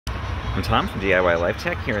I'm Tom from DIY Life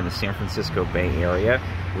Tech here in the San Francisco Bay Area,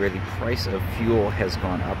 where the price of fuel has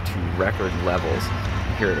gone up to record levels.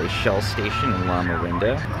 I'm here at a Shell station in La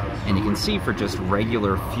Miranda, and you can see for just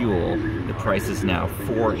regular fuel, the price is now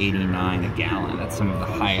 $4.89 a gallon. That's some of the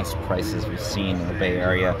highest prices we've seen in the Bay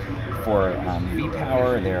Area. For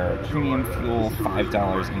V-Power, their premium fuel,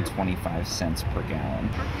 $5.25 per gallon.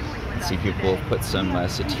 You can see people have put some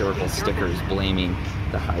satirical stickers blaming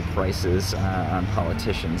the high prices on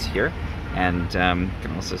politicians here. And you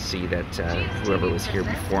can also see that whoever was here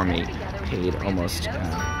before me paid almost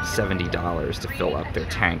 $70 to fill up their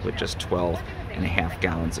tank with just 12.5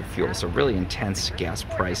 gallons of fuel. So really intense gas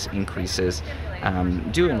price increases,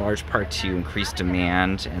 due in large part to increased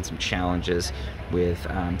demand and some challenges with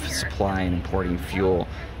supply and importing fuel.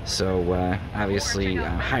 So obviously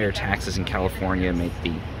higher taxes in California make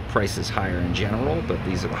the prices higher in general, but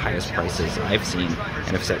these are the highest prices I've seen and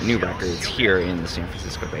have set new records here in the San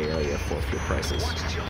Francisco Bay Area for fuel prices.